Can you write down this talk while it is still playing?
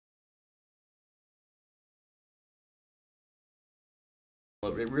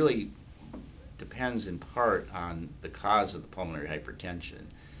Well, it really depends in part on the cause of the pulmonary hypertension.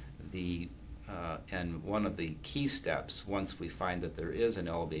 And one of the key steps, once we find that there is an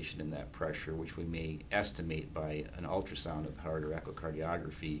elevation in that pressure, which we may estimate by an ultrasound of the heart or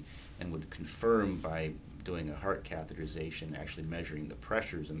echocardiography, and would confirm by doing a heart catheterization, actually measuring the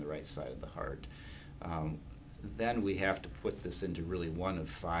pressures in the right side of the heart, then we have to put this into really one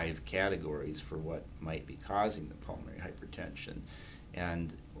of 5 categories for what might be causing the pulmonary hypertension.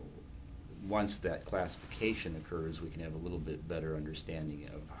 And once that classification occurs, we can have a little bit better understanding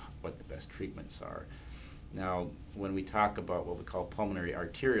of what the best treatments are. Now, when we talk about what we call pulmonary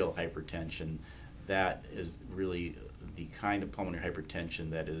arterial hypertension, that is really the kind of pulmonary hypertension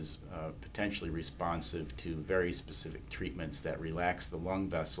that is potentially responsive to very specific treatments that relax the lung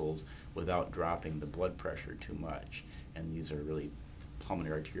vessels without dropping the blood pressure too much. And these are really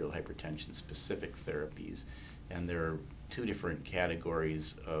pulmonary arterial hypertension specific therapies. And there are 2 different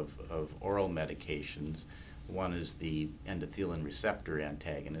categories of oral medications. One is the endothelin receptor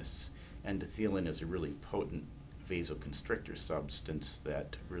antagonists. Endothelin is a really potent vasoconstrictor substance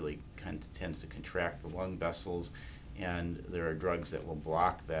that really tends to contract the lung vessels, and there are drugs that will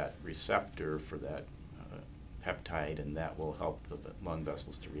block that receptor for that peptide, and that will help the lung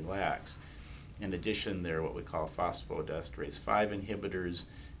vessels to relax. In addition, there are what we call phosphodiesterase 5 inhibitors,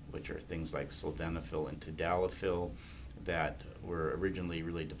 which are things like sildenafil and tadalafil, that were originally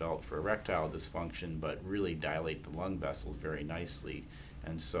really developed for erectile dysfunction, but really dilate the lung vessels very nicely.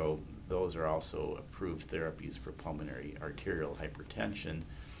 And so those are also approved therapies for pulmonary arterial hypertension.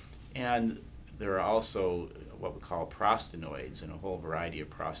 And there are also what we call prostanoids, and a whole variety of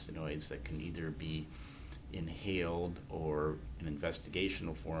prostanoids that can either be inhaled or in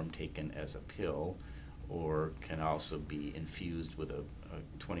investigational form taken as a pill, or can also be infused with a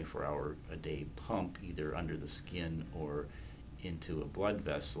 24-hour-a-day pump, either under the skin or into a blood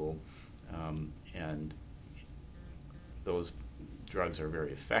vessel. And those drugs are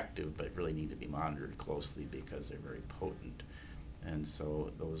very effective, but really need to be monitored closely because they're very potent. And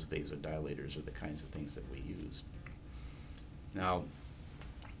so those vasodilators are the kinds of things that we use. Now,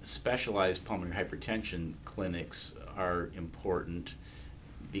 specialized pulmonary hypertension clinics are important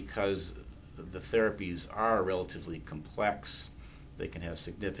because the therapies are relatively complex. They can have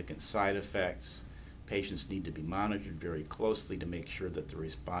significant side effects. Patients need to be monitored very closely to make sure that they're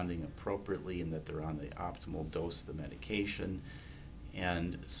responding appropriately and that they're on the optimal dose of the medication.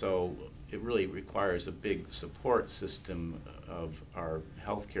 And so it really requires a big support system of our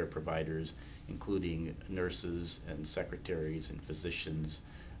healthcare providers, including nurses and secretaries and physicians,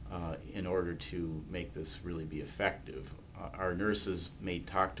 in order to make this really be effective. Our nurses may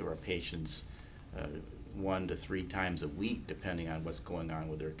talk to our patients 1 to 3 times a week, depending on what's going on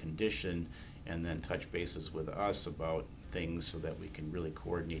with their condition, and then touch bases with us about things so that we can really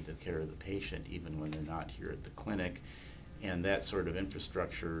coordinate the care of the patient even when they're not here at the clinic. And that sort of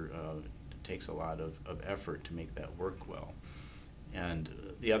infrastructure takes a lot of effort to make that work well. And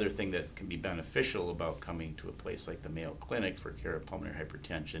the other thing that can be beneficial about coming to a place like the Mayo Clinic for care of pulmonary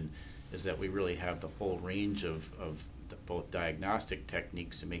hypertension is that we really have the whole range of both diagnostic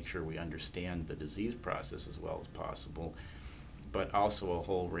techniques to make sure we understand the disease process as well as possible, but also a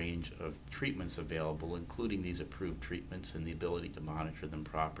whole range of treatments available, including these approved treatments and the ability to monitor them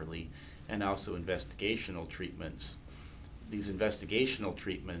properly, and also investigational treatments. These investigational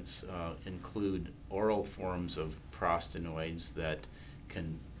treatments include oral forms of prostanoids that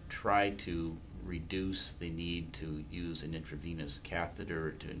can try to reduce the need to use an intravenous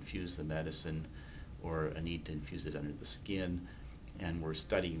catheter to infuse the medicine, or a need to infuse it under the skin, and we're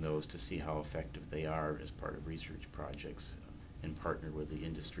studying those to see how effective they are as part of research projects in partner with the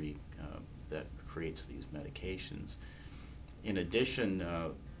industry that creates these medications. In addition,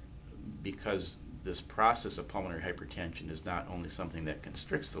 because this process of pulmonary hypertension is not only something that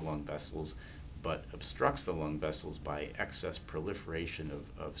constricts the lung vessels, but obstructs the lung vessels by excess proliferation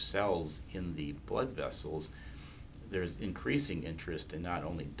of cells in the blood vessels, there's increasing interest in not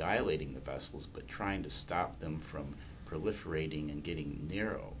only dilating the vessels, but trying to stop them from proliferating and getting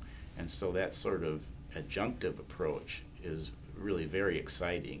narrow. And so that sort of adjunctive approach is really very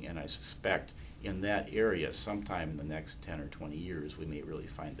exciting, and I suspect in that area sometime in the next 10 or 20 years we may really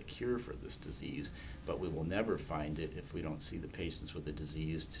find the cure for this disease, but we will never find it if we don't see the patients with the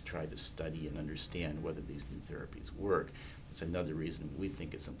disease to try to study and understand whether these new therapies work. It's another reason we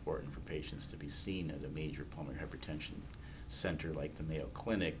think it's important for patients to be seen at a major pulmonary hypertension center like the Mayo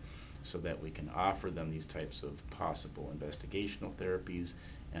Clinic, so that we can offer them these types of possible investigational therapies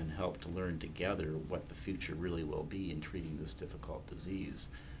and help to learn together what the future really will be in treating this difficult disease.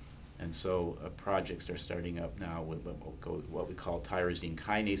 And so projects are starting up now with what we call tyrosine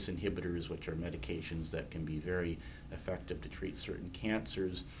kinase inhibitors, which are medications that can be very effective to treat certain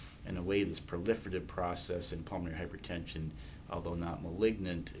cancers. In a way, this proliferative process in pulmonary hypertension, although not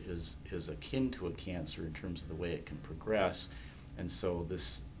malignant, is akin to a cancer in terms of the way it can progress. And so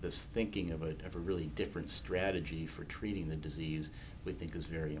this thinking of a really different strategy for treating the disease we think is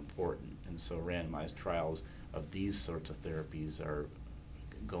very important. And so randomized trials of these sorts of therapies are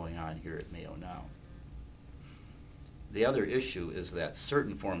going on here at Mayo now. The other issue is that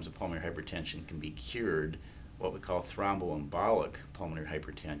certain forms of pulmonary hypertension can be cured, what we call thromboembolic pulmonary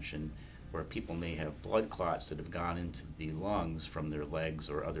hypertension, where people may have blood clots that have gone into the lungs from their legs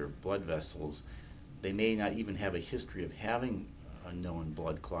or other blood vessels. They may not even have a history of having known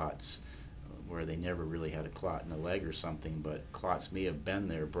blood clots, where they never really had a clot in the leg or something, but clots may have been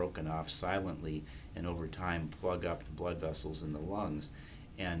there, broken off silently, and over time plug up the blood vessels in the lungs.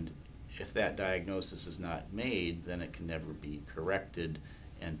 And if that diagnosis is not made, then it can never be corrected,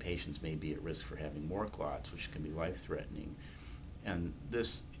 and patients may be at risk for having more clots, which can be life-threatening. And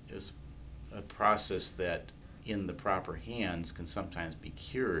this is a process that, in the proper hands, can sometimes be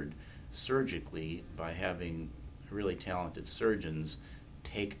cured surgically by having really talented surgeons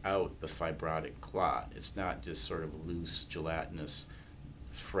take out the fibrotic clot. It's not just sort of loose, gelatinous,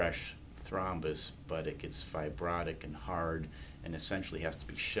 fresh thrombus, but it gets fibrotic and hard and essentially has to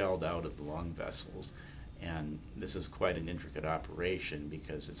be shelled out of the lung vessels. And this is quite an intricate operation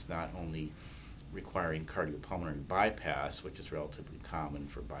because it's not only requiring cardiopulmonary bypass, which is relatively common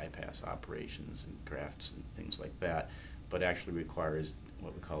for bypass operations and grafts and things like that, but actually requires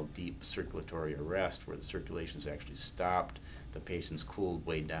what we call deep circulatory arrest, where the circulation is actually stopped, the patient's cooled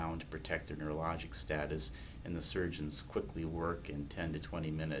way down to protect their neurologic status, and the surgeons quickly work in 10 to 20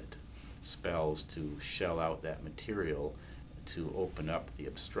 minute spells to shell out that material to open up the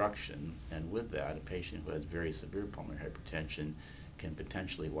obstruction. And with that, a patient who has very severe pulmonary hypertension can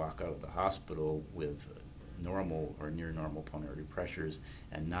potentially walk out of the hospital with normal or near normal pulmonary pressures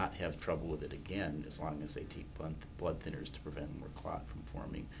and not have trouble with it again, as long as they take blood thinners to prevent more clot from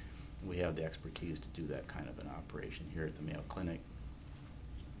forming. We have the expertise to do that kind of an operation here at the Mayo Clinic.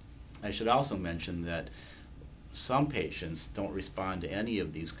 I should also mention that some patients don't respond to any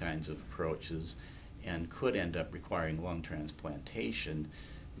of these kinds of approaches and could end up requiring lung transplantation.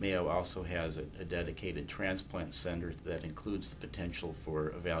 Mayo also has a dedicated transplant center that includes the potential for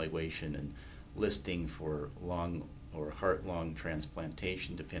evaluation and listing for lung or heart-lung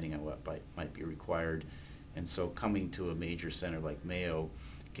transplantation, depending on what might be required. And so coming to a major center like Mayo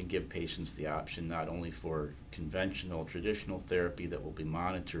can give patients the option not only for conventional, traditional therapy that will be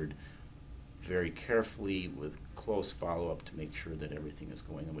monitored very carefully with close follow-up to make sure that everything is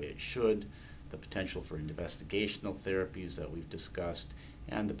going the way it should, the potential for investigational therapies that we've discussed,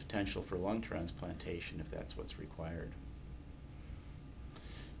 and the potential for lung transplantation if that's what's required.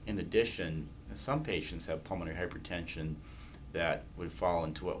 In addition, some patients have pulmonary hypertension that would fall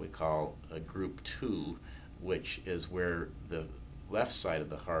into what we call a group 2, which is where the left side of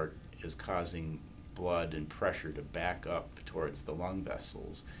the heart is causing blood and pressure to back up towards the lung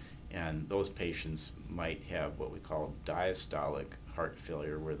vessels. And those patients might have what we call diastolic heart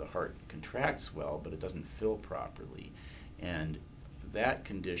failure, where the heart contracts well, but it doesn't fill properly. And that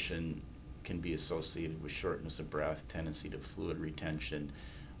condition can be associated with shortness of breath, tendency to fluid retention,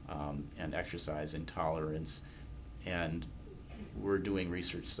 and exercise intolerance. And we're doing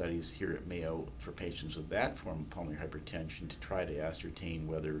research studies here at Mayo for patients with that form of pulmonary hypertension to try to ascertain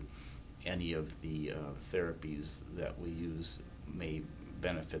whether any of the therapies that we use may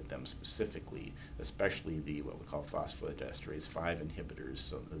benefit them specifically, especially the what we call phosphodiesterase 5 inhibitors,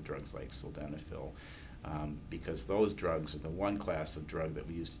 so the drugs like sildenafil, because those drugs are the one class of drug that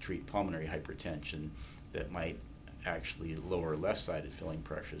we use to treat pulmonary hypertension that might actually lower left-sided filling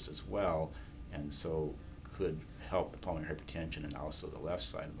pressures as well, and so could help the pulmonary hypertension and also the left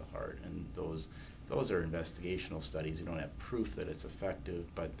side of the heart. And those are investigational studies. You don't have proof that it's effective,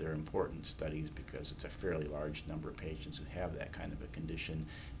 but they're important studies because it's a fairly large number of patients who have that kind of a condition.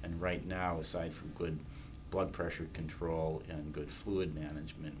 And right now, aside from good blood pressure control and good fluid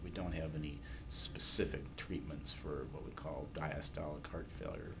management, we don't have any specific treatments for what we call diastolic heart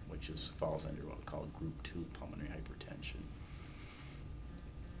failure, which falls under what we call group 2 pulmonary hypertension.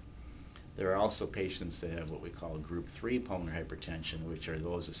 There are also patients that have what we call group 3 pulmonary hypertension, which are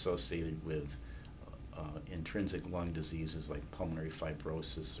those associated with intrinsic lung diseases like pulmonary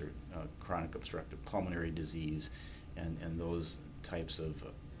fibrosis or chronic obstructive pulmonary disease, and those types of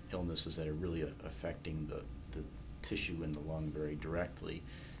illnesses that are really affecting the tissue in the lung very directly.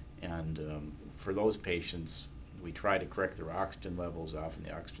 And for those patients, We try to correct their oxygen levels. Often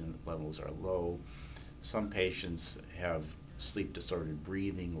the oxygen levels are low. Some patients have sleep-disordered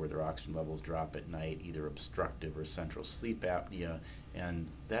breathing where their oxygen levels drop at night, either obstructive or central sleep apnea, and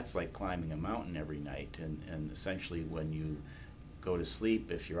that's like climbing a mountain every night. And essentially when you go to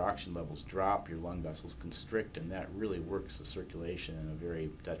sleep, if your oxygen levels drop, your lung vessels constrict, and that really works the circulation in a very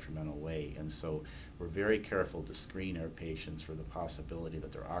detrimental way. And so we're very careful to screen our patients for the possibility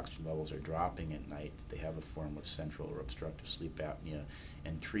that their oxygen levels are dropping at night, that they have a form of central or obstructive sleep apnea,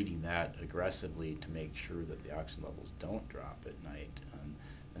 and treating that aggressively to make sure that the oxygen levels don't drop at night.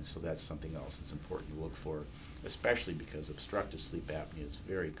 And so that's something else that's important to look for, especially because obstructive sleep apnea is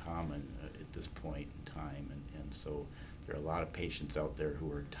very common at this point in time. And so there are a lot of patients out there who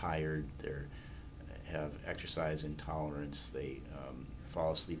are tired, they have exercise intolerance, they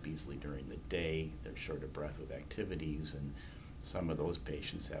fall asleep easily during the day, they're short of breath with activities, and some of those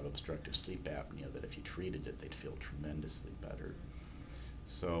patients have obstructive sleep apnea that if you treated it, they'd feel tremendously better.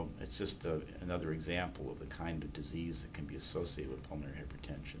 So it's just another example of the kind of disease that can be associated with pulmonary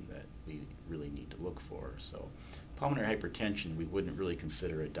hypertension that we really need to look for. So pulmonary hypertension, we wouldn't really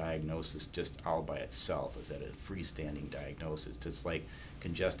consider a diagnosis just all by itself as a freestanding diagnosis. It's like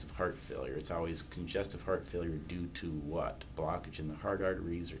congestive heart failure. It's always congestive heart failure due to what? Blockage in the heart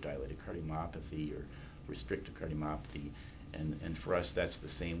arteries or dilated cardiomyopathy or restrictive cardiomyopathy. And for us, that's the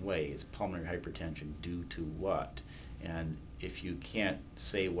same way. It's pulmonary hypertension due to what? And if you can't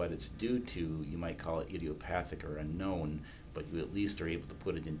say what it's due to, you might call it idiopathic or unknown, but you at least are able to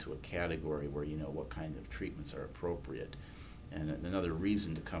put it into a category where you know what kind of treatments are appropriate. And another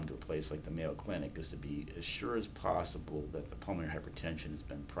reason to come to a place like the Mayo Clinic is to be as sure as possible that the pulmonary hypertension has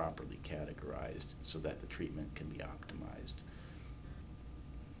been properly categorized so that the treatment can be optimized.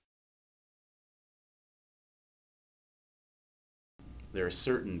 There are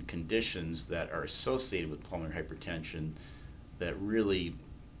certain conditions that are associated with pulmonary hypertension that really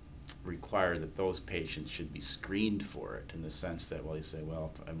require that those patients should be screened for it, in the sense that, well, you say,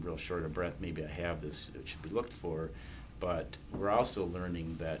 well, if I'm real short of breath, maybe I have this, it should be looked for. But we're also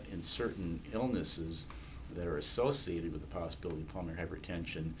learning that in certain illnesses that are associated with the possibility of pulmonary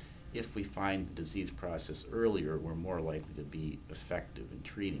hypertension, if we find the disease process earlier, we're more likely to be effective in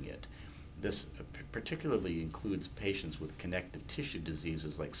treating it. This particularly includes patients with connective tissue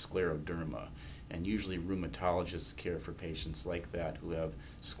diseases like scleroderma, and usually rheumatologists care for patients like that who have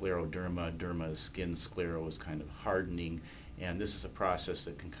scleroderma. Derma is skin, sclero is kind of hardening, and this is a process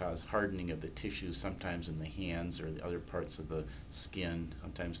that can cause hardening of the tissues, sometimes in the hands or the other parts of the skin,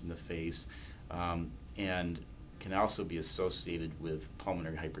 sometimes in the face, and can also be associated with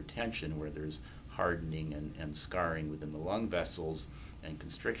pulmonary hypertension, where there's hardening and scarring within the lung vessels and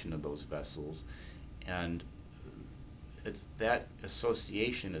constriction of those vessels. And that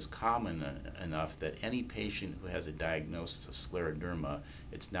association is common enough that any patient who has a diagnosis of scleroderma,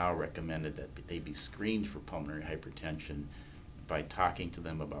 it's now recommended that they be screened for pulmonary hypertension by talking to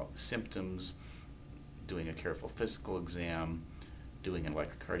them about symptoms, doing a careful physical exam, doing an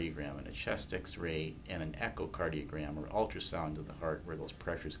electrocardiogram and a chest x-ray, and an echocardiogram or ultrasound of the heart where those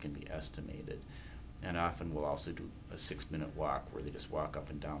pressures can be estimated. And often we'll also do a 6-minute walk where they just walk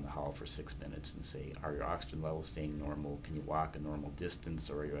up and down the hall for 6 minutes and say, are your oxygen levels staying normal? Can you walk a normal distance,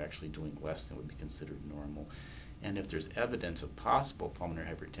 or are you actually doing less than would be considered normal? And if there's evidence of possible pulmonary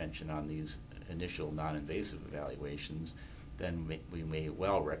hypertension on these initial non-invasive evaluations, then we may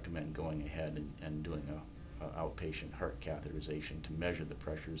well recommend going ahead and doing a outpatient heart catheterization to measure the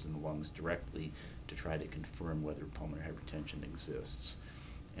pressures in the lungs directly to try to confirm whether pulmonary hypertension exists.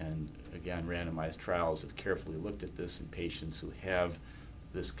 And again, randomized trials have carefully looked at this in patients who have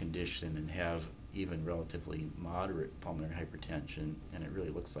this condition and have even relatively moderate pulmonary hypertension, and it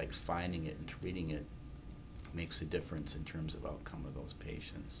really looks like finding it and treating it makes a difference in terms of outcome of those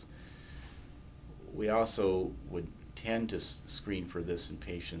patients. We also would tend to screen for this in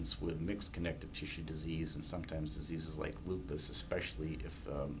patients with mixed connective tissue disease and sometimes diseases like lupus, especially if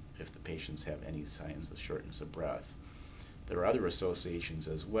the patients have any signs of shortness of breath. There are other associations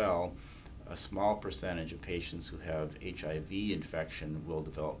as well. A small percentage of patients who have HIV infection will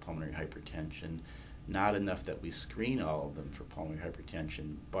develop pulmonary hypertension. Not enough that we screen all of them for pulmonary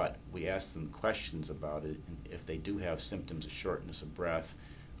hypertension, but we ask them questions about it. And if they do have symptoms of shortness of breath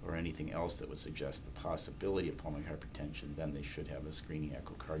or anything else that would suggest the possibility of pulmonary hypertension, then they should have a screening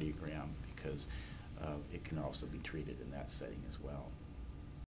echocardiogram, because it can also be treated in that setting as well.